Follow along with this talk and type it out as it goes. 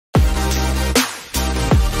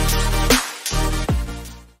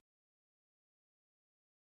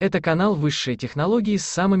Это канал «Высшие технологии» с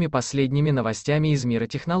самыми последними новостями из мира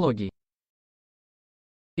технологий.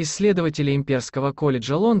 Исследователи Имперского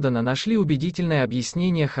колледжа Лондона нашли убедительное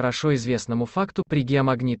объяснение хорошо известному факту: при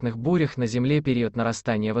геомагнитных бурях на Земле период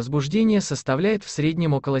нарастания возбуждения составляет в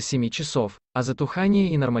среднем около 7 часов, а затухания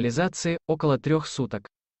и нормализации – около 3 суток.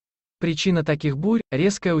 Причина таких бурь –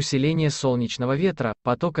 резкое усиление солнечного ветра,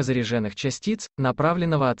 потока заряженных частиц,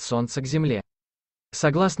 направленного от Солнца к Земле.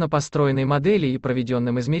 Согласно построенной модели и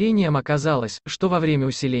проведенным измерениям оказалось, что во время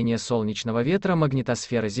усиления солнечного ветра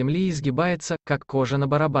магнитосфера Земли изгибается, как кожа на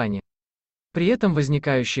барабане. При этом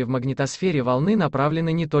возникающие в магнитосфере волны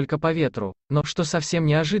направлены не только по ветру, но, что совсем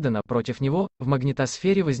неожиданно, против него, в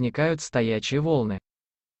магнитосфере возникают стоячие волны.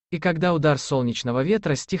 И когда удар солнечного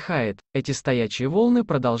ветра стихает, эти стоячие волны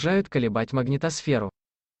продолжают колебать магнитосферу.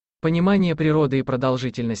 Понимание природы и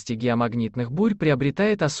продолжительности геомагнитных бурь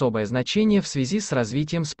приобретает особое значение в связи с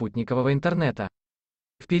развитием спутникового интернета.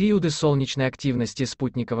 В периоды солнечной активности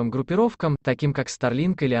спутниковым группировкам, таким как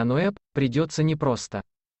Starlink или OneWeb, придется непросто.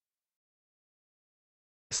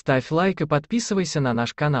 Ставь лайк и подписывайся на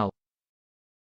наш канал.